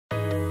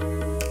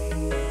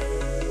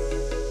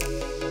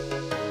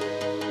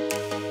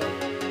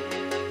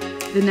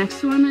The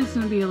next one is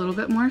going to be a little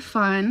bit more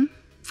fun.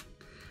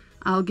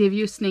 I'll give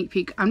you a sneak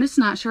peek. I'm just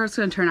not sure how it's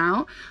going to turn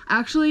out.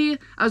 Actually,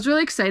 I was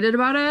really excited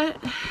about it,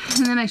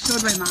 and then I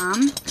showed my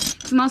mom.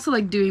 I'm also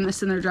like doing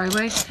this in their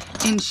driveway,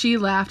 and she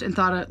laughed and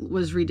thought it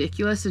was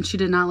ridiculous, and she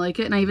did not like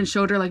it. And I even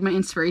showed her like my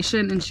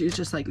inspiration, and she was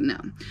just like, no.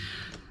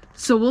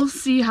 So we'll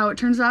see how it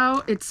turns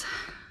out. It's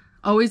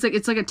always like,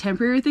 it's like a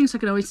temporary thing, so I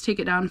can always take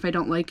it down if I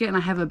don't like it, and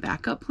I have a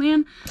backup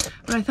plan.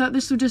 But I thought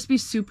this would just be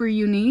super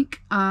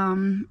unique,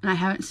 and I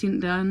haven't seen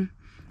it done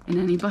in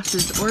any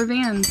buses or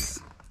vans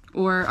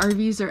or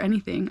RVs or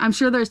anything. I'm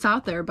sure there's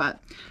out there, but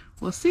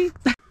we'll see.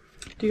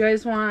 Do you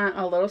guys want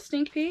a little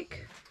sneak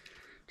peek?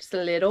 Just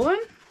a little one?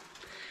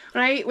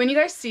 When you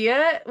guys see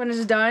it, when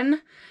it's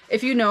done,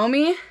 if you know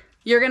me,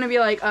 you're gonna be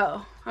like,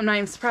 oh, I'm not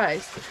even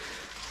surprised.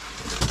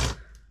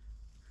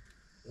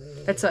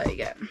 That's all you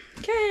get.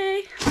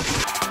 Okay.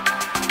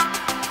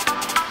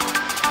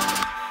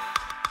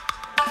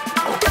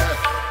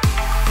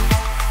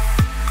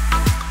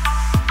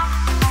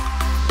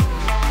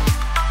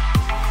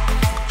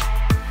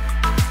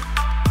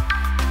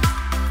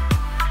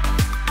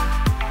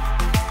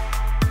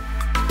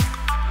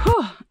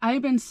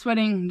 I've been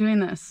sweating doing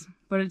this,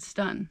 but it's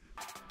done.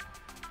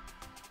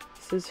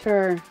 This is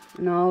her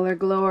in all her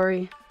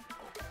glory.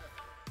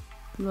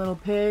 Little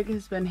pig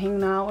has been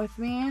hanging out with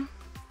me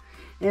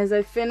as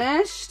I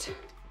finished.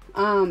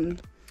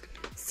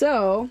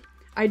 So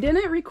I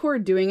didn't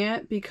record doing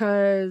it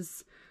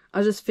because I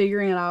was just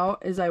figuring it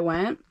out as I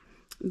went.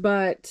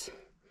 But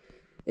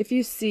if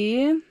you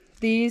see,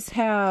 these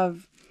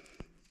have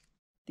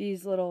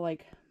these little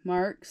like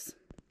marks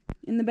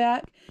in the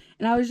back,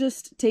 and I was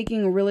just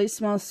taking really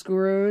small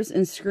screws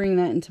and screwing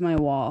that into my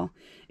wall.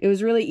 It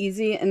was really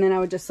easy, and then I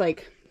would just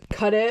like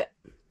cut it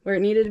where it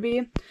needed to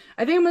be.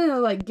 I think I'm gonna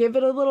like give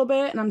it a little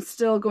bit, and I'm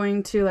still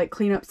going to like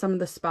clean up some of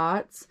the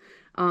spots,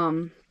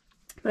 but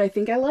I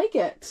think I like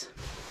it.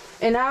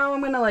 And now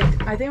I'm gonna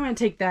like, I think I'm gonna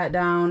take that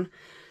down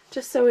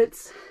just so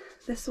it's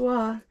this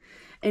wall,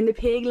 and the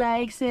pig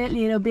likes it,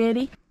 little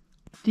bitty.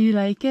 Do you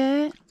like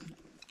it?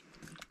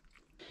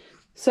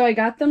 So I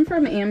got them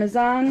from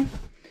Amazon.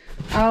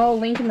 I'll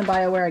link in the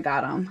bio where I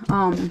got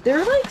them.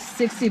 They're like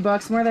 60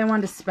 bucks more than I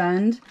wanted to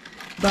spend,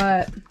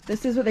 but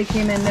this is what they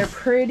came in. They're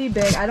pretty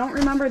big. I don't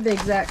remember the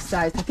exact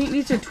size. I think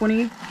these are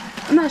 20,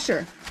 I'm not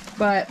sure,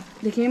 but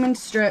they came in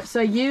strips. So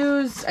I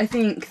used, I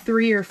think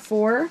 3 or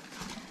 4.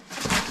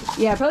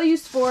 Yeah, I probably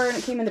used 4, and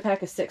it came in a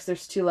pack of 6.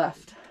 There's 2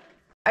 left.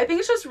 I think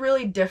it's just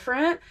really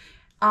different,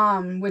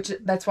 which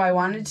that's why I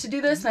wanted to do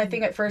this. And I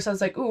think at first I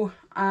was like, ooh,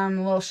 I'm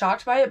a little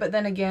shocked by it, but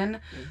then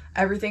again,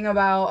 everything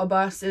about a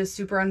bus is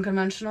super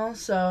unconventional,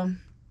 so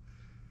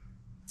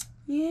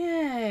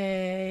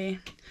yay.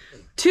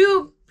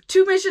 Two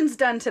missions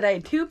done today,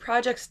 2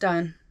 projects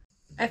done.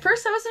 At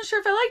first I wasn't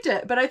sure if I liked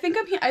it, but I think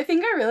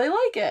I really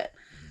like it.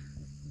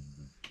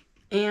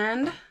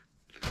 And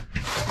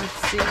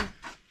let's see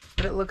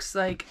what it looks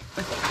like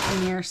with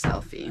a mirror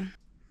selfie.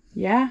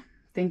 Yeah,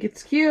 think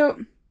it's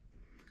cute.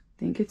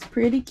 Think it's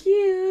pretty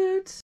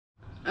cute.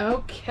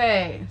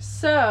 Okay,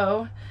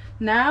 so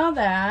now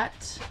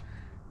that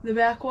the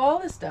back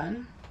wall is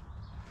done,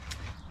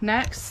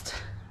 next,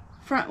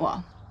 front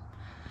wall.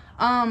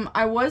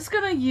 I was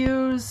gonna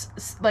use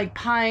like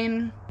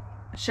pine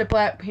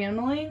shiplap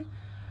paneling,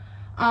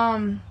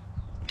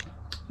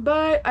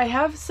 but I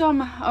have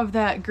some of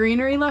that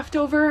greenery left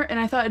over, and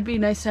I thought it'd be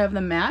nice to have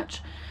them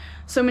match.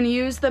 So I'm gonna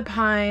use the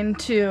pine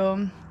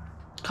to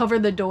cover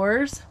the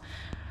doors,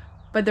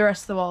 but the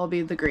rest of the wall will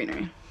be the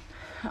greenery.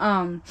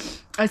 I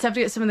just have to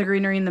get some of the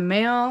greenery in the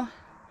mail.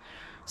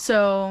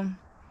 So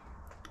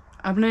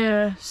I'm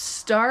gonna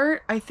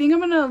start, I think I'm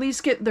gonna at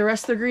least get the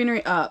rest of the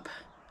greenery up.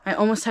 I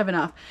almost have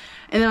enough.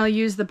 And then I'll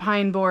use the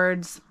pine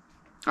boards.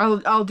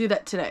 I'll do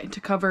that today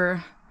to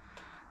cover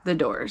the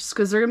doors,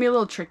 because they're gonna be a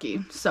little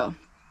tricky. So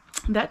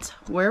that's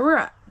where we're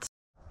at.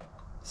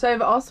 So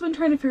I've also been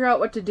trying to figure out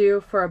what to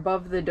do for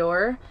above the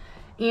door.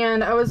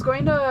 And I was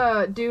going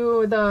to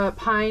do the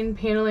pine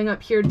paneling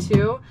up here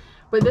too,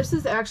 but this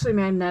is actually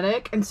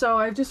magnetic, and so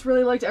I've just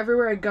really liked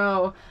everywhere I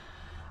go,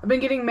 I've been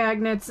getting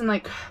magnets and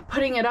like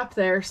putting it up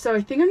there. So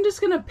I think I'm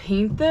just gonna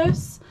paint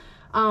this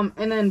and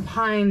then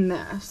pine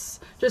this,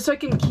 just so I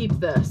can keep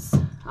this.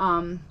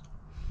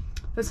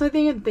 That's the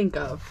thing I can think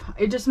of.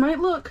 It just might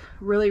look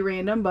really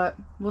random, but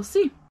we'll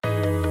see.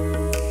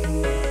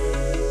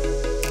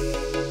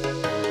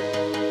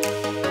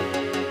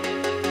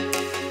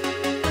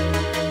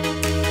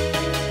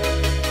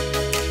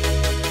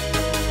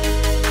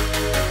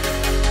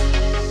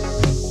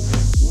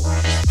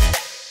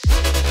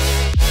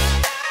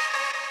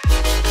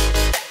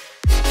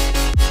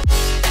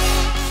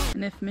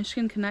 And if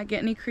Michigan cannot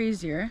get any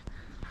crazier,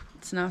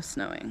 it's now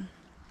snowing.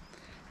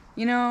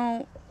 You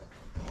know,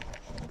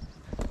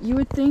 you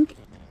would think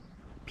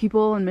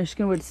people in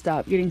Michigan would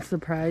stop getting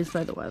surprised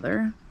by the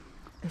weather.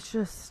 It's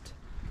just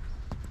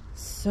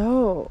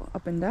so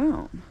up and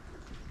down.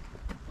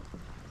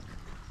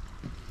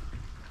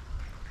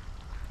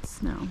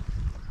 Snow.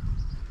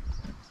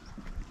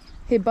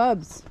 Hey,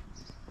 Bubs.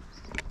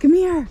 Come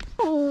here.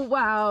 Oh,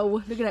 wow.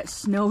 Look at that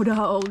snow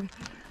dog.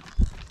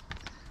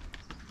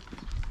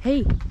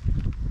 Hey.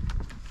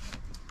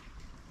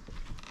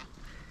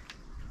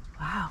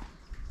 Wow.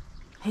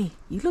 Hey,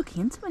 you look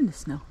handsome in the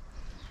snow.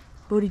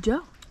 Bodie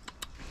Joe.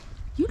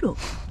 You look.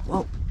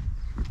 Whoa.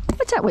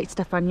 What's that white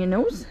stuff on your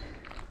nose?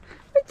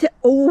 What's that?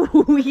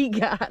 Oh, he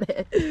got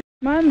it.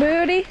 Come on,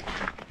 Bodie.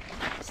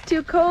 It's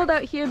too cold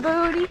out here,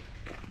 Bodie.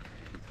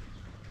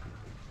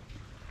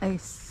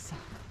 Ice.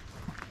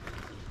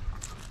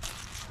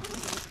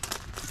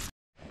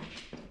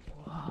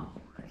 Whoa,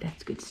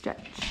 that's a good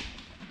stretch.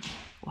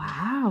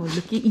 Wow,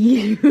 look at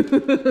you.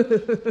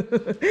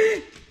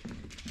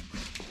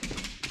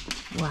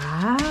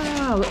 Wow.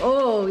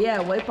 Oh, yeah,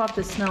 wipe off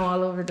the snow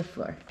all over the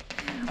floor.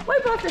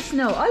 Wipe off the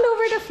snow all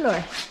over the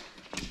floor.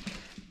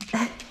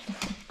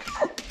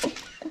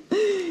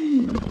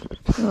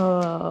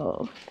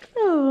 Oh.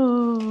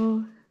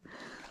 Oh.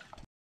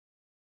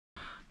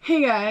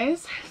 Hey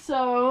guys,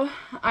 so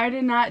I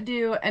did not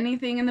do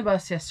anything in the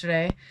bus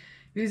yesterday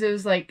because it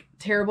was like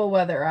terrible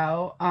weather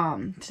out.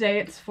 Today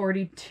it's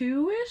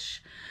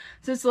 42-ish,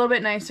 so it's a little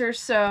bit nicer.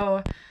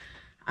 So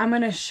I'm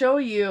going to show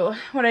you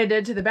what I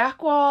did to the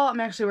back wall. I'm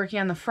actually working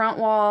on the front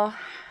wall.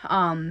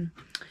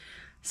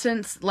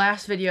 Since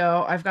last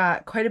video, I've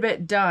got quite a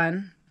bit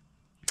done,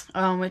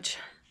 which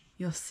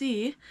you'll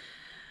see.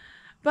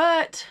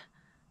 But,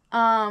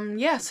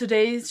 yeah, so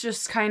today's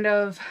just kind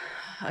of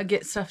a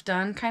get stuff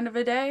done kind of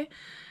a day.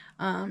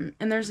 And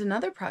there's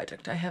another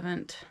project I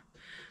haven't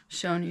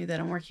shown you that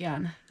I'm working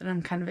on that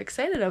I'm kind of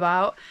excited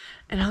about.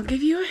 And I'll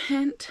give you a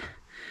hint.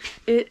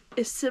 It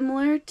is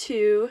similar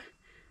to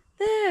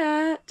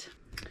that.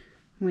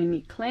 When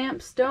your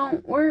clamps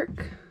don't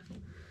work,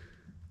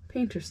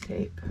 painter's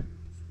tape.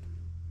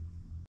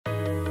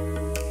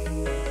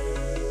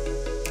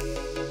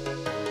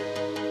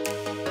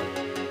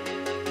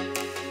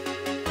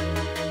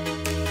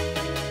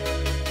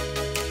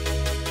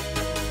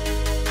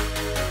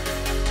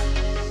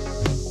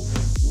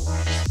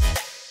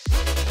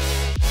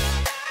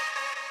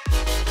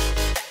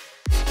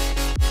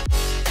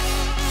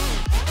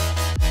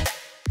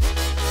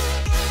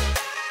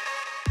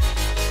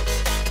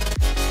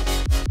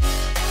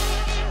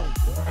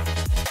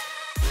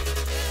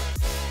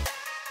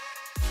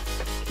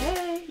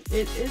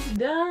 It is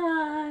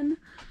done.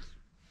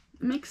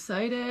 I'm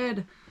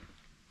excited.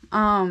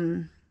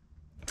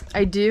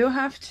 I do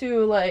have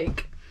to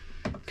like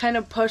kind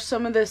of push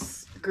some of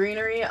this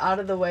greenery out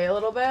of the way a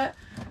little bit.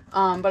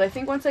 But I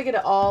think once I get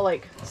it all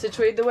like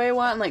situated the way I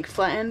want and like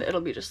flattened,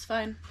 it'll be just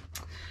fine.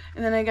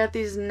 And then I got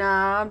these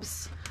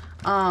knobs.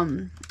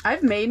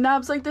 I've made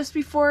knobs like this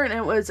before and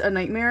it was a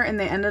nightmare and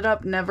they ended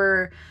up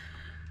never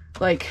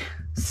like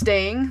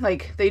staying.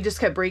 Like they just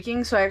kept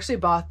breaking. So I actually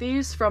bought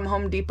these from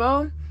Home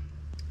Depot.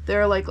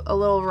 They're like a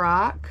little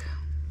rock.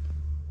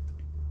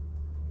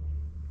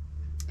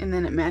 And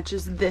then it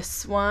matches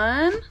this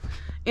one.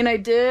 And I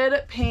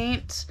did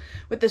paint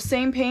with the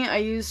same paint I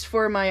used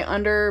for my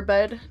under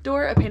bed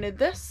door. I painted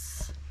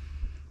this.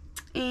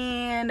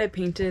 And I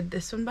painted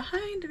this one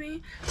behind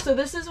me. So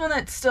this is one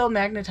that's still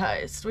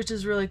magnetized, which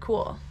is really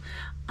cool.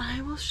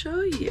 I will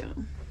show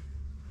you.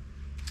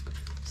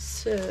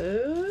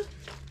 So,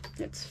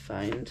 let's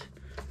find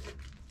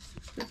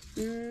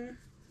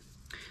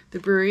the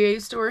brewery I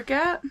used to work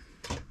at.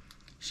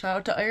 Shout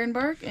out to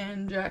Ironbark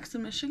in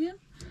Jackson, Michigan.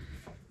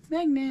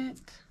 Magnet.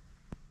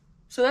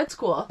 So that's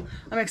cool.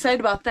 I'm excited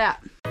about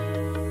that.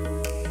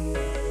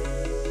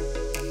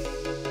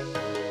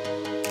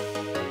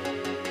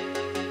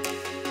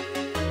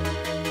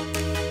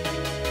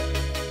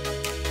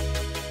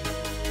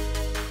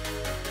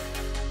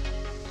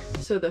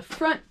 So the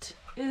front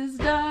is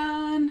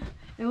done.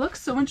 It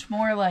looks so much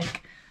more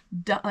like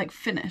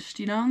finished,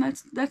 you know?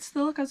 That's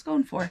the look I was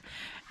going for.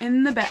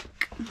 In the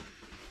back.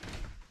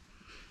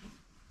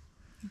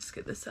 Let's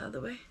get this out of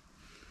the way.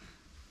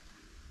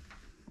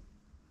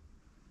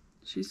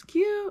 She's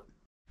cute.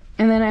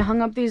 And then I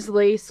hung up these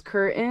lace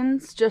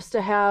curtains just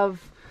to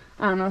have,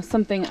 I don't know,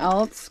 something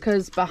else,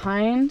 because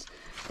behind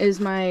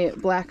is my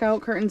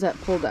blackout curtains that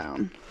pull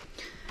down.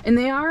 And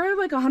they are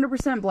like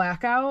 100%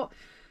 blackout.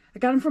 I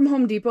got them from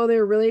Home Depot. They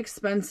were really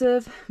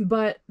expensive,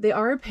 but they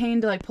are a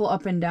pain to like pull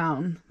up and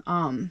down.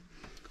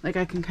 Like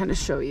I can kind of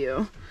show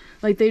you.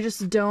 Like they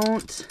just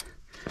don't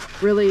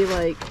really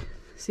like,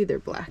 see, they're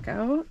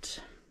blackout.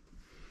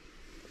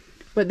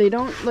 But they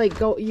don't like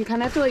go, you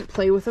kind of have to like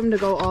play with them to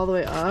go all the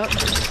way up.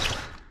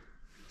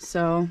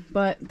 So,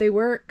 but they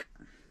work.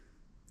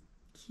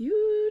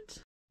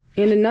 Cute.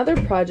 And another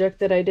project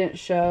that I didn't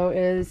show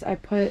is I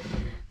put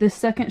this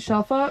second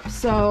shelf up.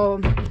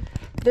 So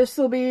this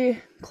will be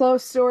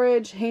clothes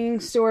storage, hanging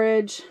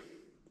storage,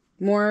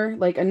 more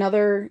like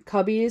another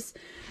cubbies.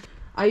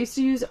 I used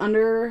to use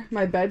under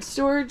my bed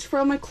storage for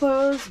all my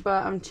clothes,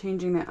 but I'm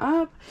changing that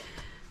up.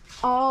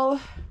 All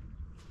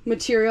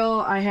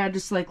material I had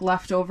just like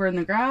left over in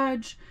the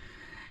garage.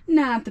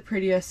 Not the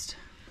prettiest,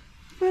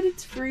 but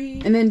it's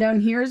free. And then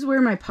down here is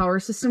where my power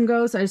system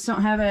goes. I just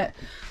don't have it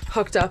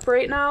hooked up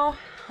right now.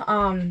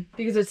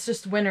 because it's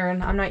just winter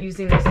and I'm not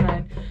using this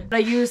one. But I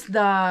used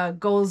the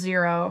Goal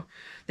Zero,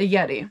 the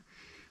Yeti,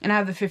 and I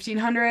have the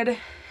 1500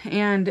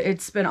 and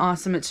it's been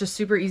awesome. It's just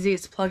super easy.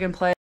 It's plug and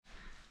play.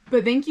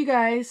 But thank you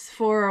guys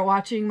for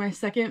watching my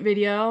second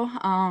video.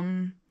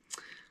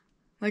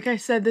 Like I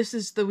said, this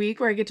is the week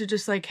where I get to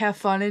just like have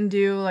fun and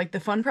do like the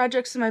fun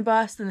projects in my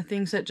bus and the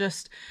things that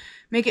just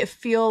make it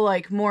feel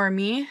like more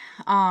me.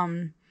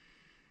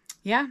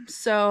 Yeah,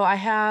 so I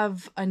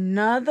have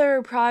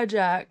another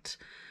project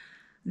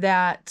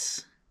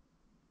that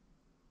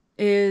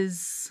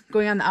is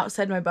going on the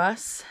outside of my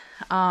bus.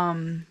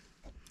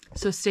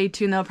 So stay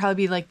tuned. That'll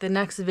probably be like the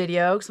next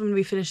video because I'm going to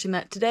be finishing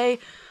that today.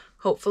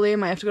 Hopefully, I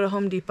might have to go to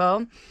Home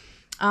Depot.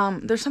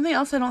 There's something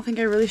else I don't think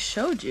I really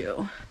showed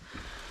you.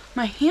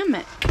 My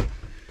hammock.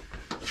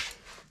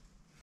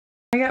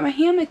 I got my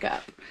hammock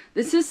up.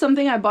 This is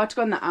something I bought to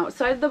go on the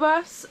outside of the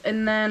bus,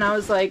 and then I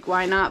was like,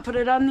 why not put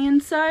it on the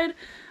inside?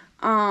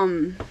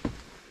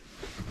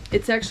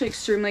 It's actually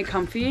extremely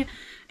comfy,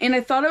 and I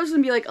thought it was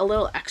gonna be like a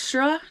little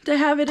extra to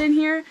have it in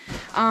here,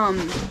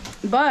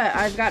 but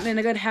I've gotten in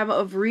a good habit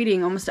of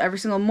reading almost every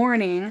single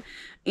morning,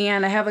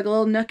 and I have like a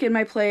little nook in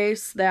my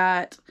place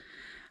that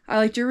I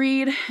like to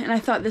read, and I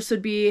thought this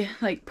would be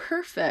like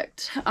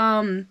perfect.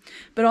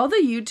 But all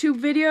the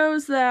YouTube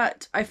videos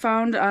that I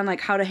found on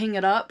like how to hang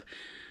it up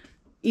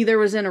either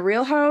was in a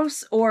real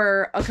house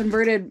or a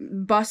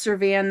converted bus or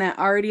van that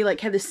already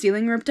like had the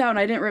ceiling ripped out, and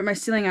I didn't rip my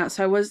ceiling out,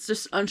 so I was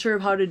just unsure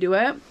of how to do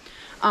it.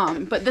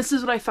 But this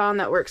is what I found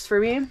that works for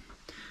me.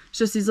 It's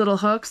just these little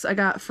hooks I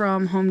got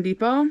from Home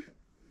Depot.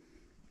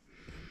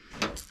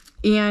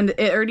 And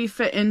it already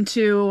fit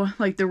into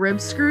like the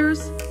rib screws.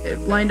 It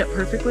lined up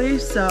perfectly,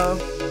 so